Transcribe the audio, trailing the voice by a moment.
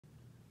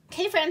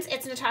Hey friends,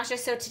 it's Natasha.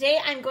 So today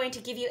I'm going to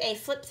give you a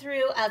flip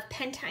through of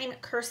Pentime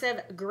Cursive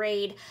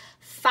Grade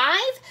 5.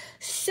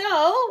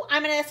 So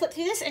I'm going to flip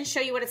through this and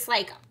show you what it's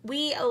like.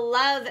 We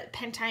love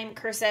Pentime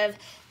Cursive.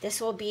 This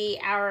will be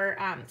our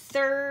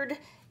third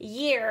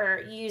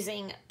year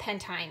using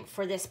Pentime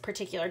for this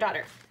particular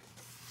daughter.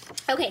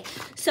 Okay,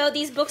 so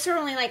these books are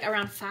only like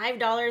around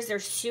 $5. They're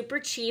super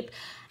cheap.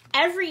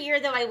 Every year,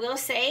 though, I will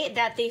say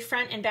that the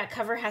front and back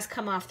cover has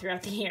come off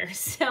throughout the year.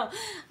 So,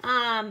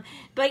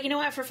 but you know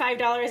what? For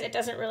 $5, it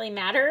doesn't really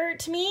matter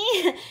to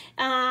me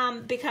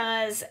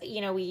because,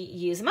 you know, we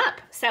use them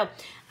up. So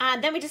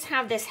then we just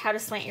have this how to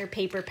slant your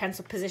paper,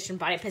 pencil position,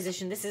 body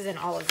position. This is in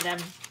all of them.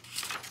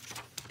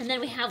 And then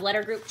we have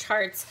letter group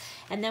charts.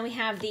 And then we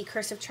have the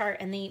cursive chart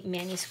and the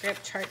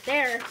manuscript chart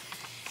there.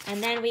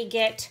 And then we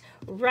get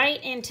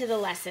right into the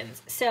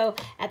lessons. So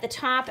at the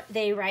top,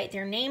 they write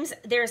their names.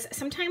 There's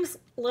sometimes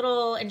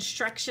little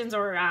instructions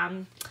or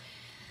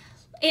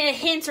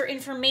hints or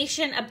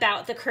information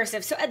about the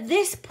cursive. So at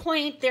this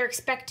point, they're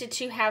expected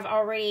to have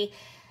already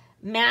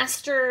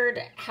mastered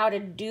how to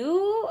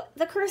do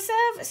the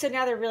cursive. So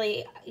now they're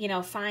really, you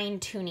know, fine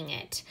tuning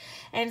it.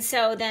 And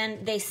so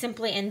then they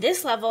simply, in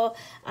this level,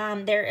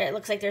 it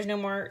looks like there's no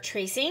more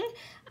tracing.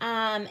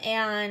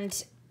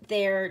 And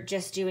they're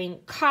just doing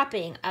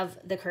copying of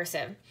the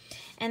cursive.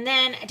 And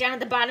then down at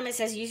the bottom, it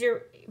says use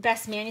your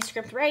best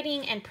manuscript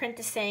writing and print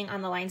the saying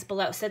on the lines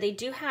below. So they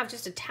do have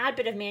just a tad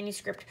bit of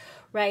manuscript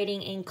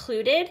writing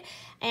included.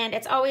 And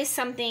it's always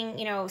something,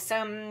 you know,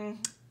 something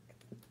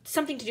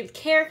to do with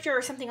character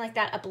or something like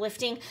that,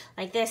 uplifting.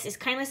 Like this is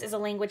kindness is a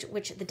language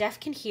which the deaf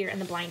can hear and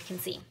the blind can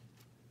see.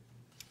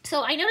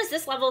 So I noticed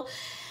this level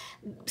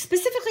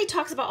specifically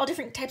talks about all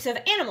different types of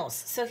animals.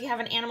 So if you have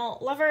an animal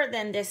lover,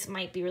 then this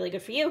might be really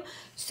good for you.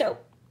 So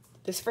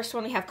this first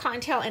one, we have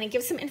cottontail, and it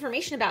gives some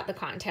information about the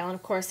cottontail. And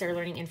of course, they're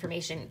learning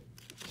information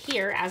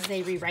here as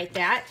they rewrite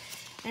that.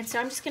 And so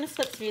I'm just going to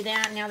flip through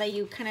that now that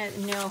you kind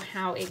of know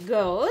how it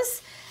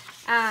goes.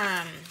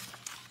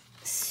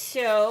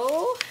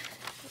 So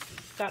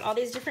got all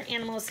these different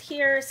animals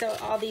here. So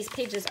all these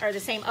pages are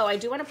the same. Oh, I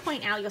do want to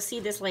point out, you'll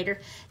see this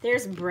later.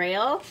 There's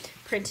Braille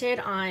printed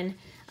on,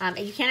 and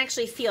you can't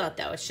actually feel it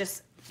though. It's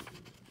just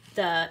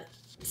the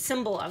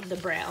symbol of the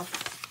Braille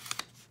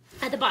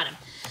at the bottom.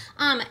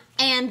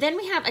 And then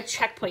we have a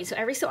checkpoint. So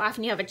every so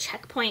often you have a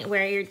checkpoint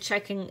where you're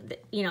checking,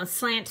 you know,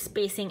 slant,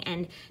 spacing,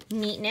 and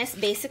neatness,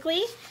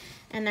 basically.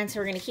 And then so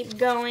we're going to keep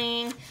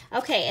going.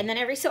 Okay, and then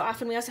every so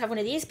often we also have one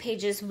of these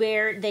pages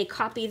where they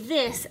copy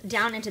this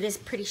down into this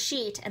pretty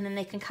sheet, and then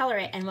they can color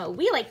it. And what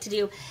we like to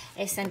do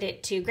is send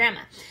it to Grandma.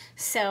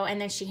 So, and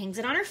then she hangs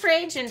it on her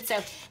fridge, and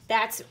so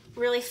that's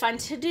really fun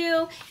to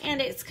do. And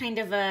it's kind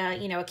of a,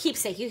 you know, a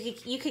keepsake.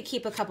 You could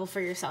keep a couple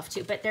for yourself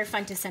too, but they're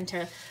fun to send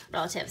to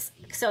relatives.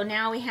 So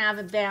now we have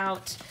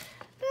about,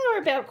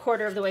 we're about a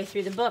quarter of the way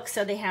through the book.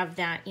 So they have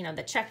that, you know,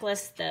 the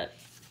checklist, the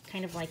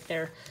kind of like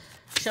they're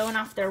showing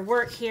off their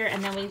work here.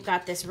 And then we've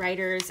got this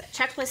writer's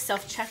checklist,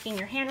 self-checking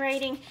your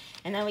handwriting.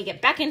 And then we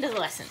get back into the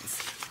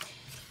lessons.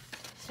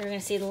 So we're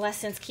going to see the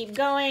lessons keep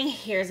going.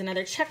 Here's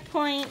another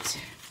checkpoint.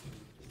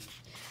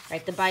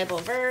 Write the Bible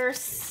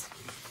verse.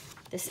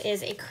 This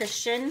is a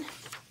Christian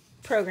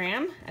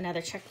program,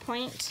 another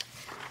checkpoint.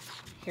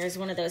 Here's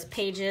one of those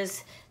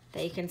pages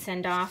that you can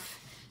send off.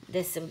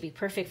 This would be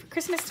perfect for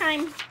Christmas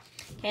time.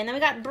 Okay, and then we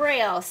got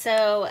Braille.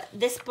 So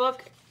this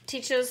book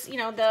teaches, you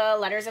know, the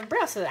letters of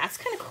Braille. So that's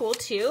kind of cool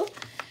too.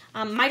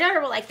 My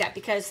daughter will like that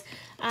because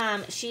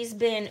she's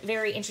been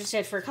very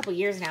interested for a couple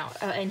years now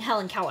in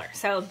Helen Keller.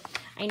 So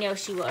I know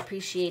she will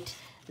appreciate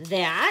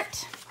that.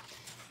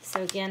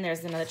 So again,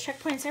 there's another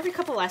checkpoint. So every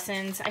couple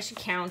lessons, I should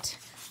count.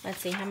 Let's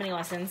see how many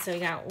lessons. So we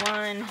got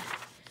 1,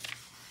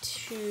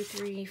 2,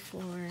 3,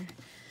 4, 5,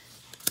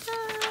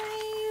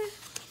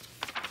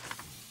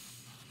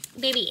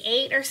 maybe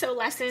 8 or so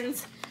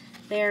lessons.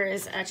 There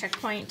is a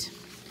checkpoint.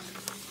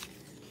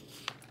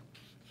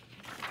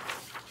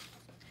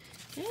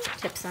 Okay,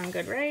 tips on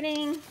good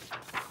writing.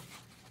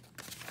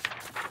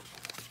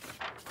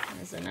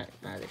 There's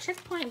another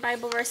checkpoint,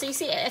 Bible verse. So you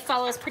see, it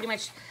follows pretty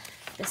much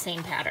the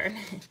same pattern.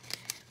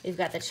 We've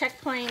got the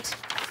checkpoint,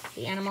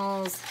 the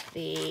animals,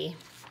 the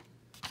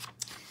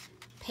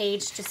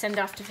page to send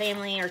off to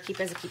family or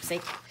keep as a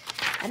keepsake.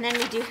 And then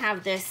we do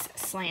have this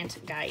slant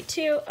guide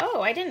too.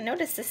 Oh, I didn't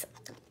notice this.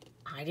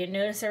 I didn't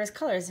notice there was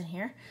colors in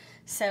here.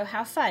 So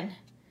how fun.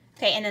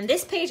 Okay, and then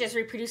this page is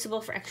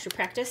reproducible for extra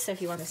practice. So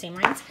if you want the same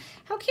lines,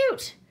 how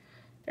cute.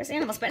 There's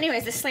animals. But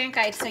anyways, the slant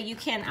guide, so you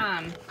can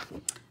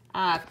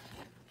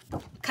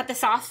cut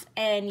this off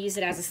and use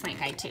it as a slant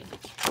guide too.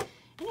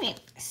 Anyway,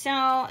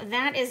 so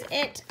that is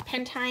it.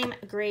 Pentime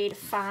Grade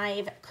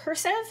 5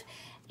 Cursive.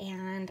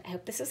 And I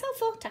hope this was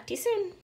helpful. Talk to you soon.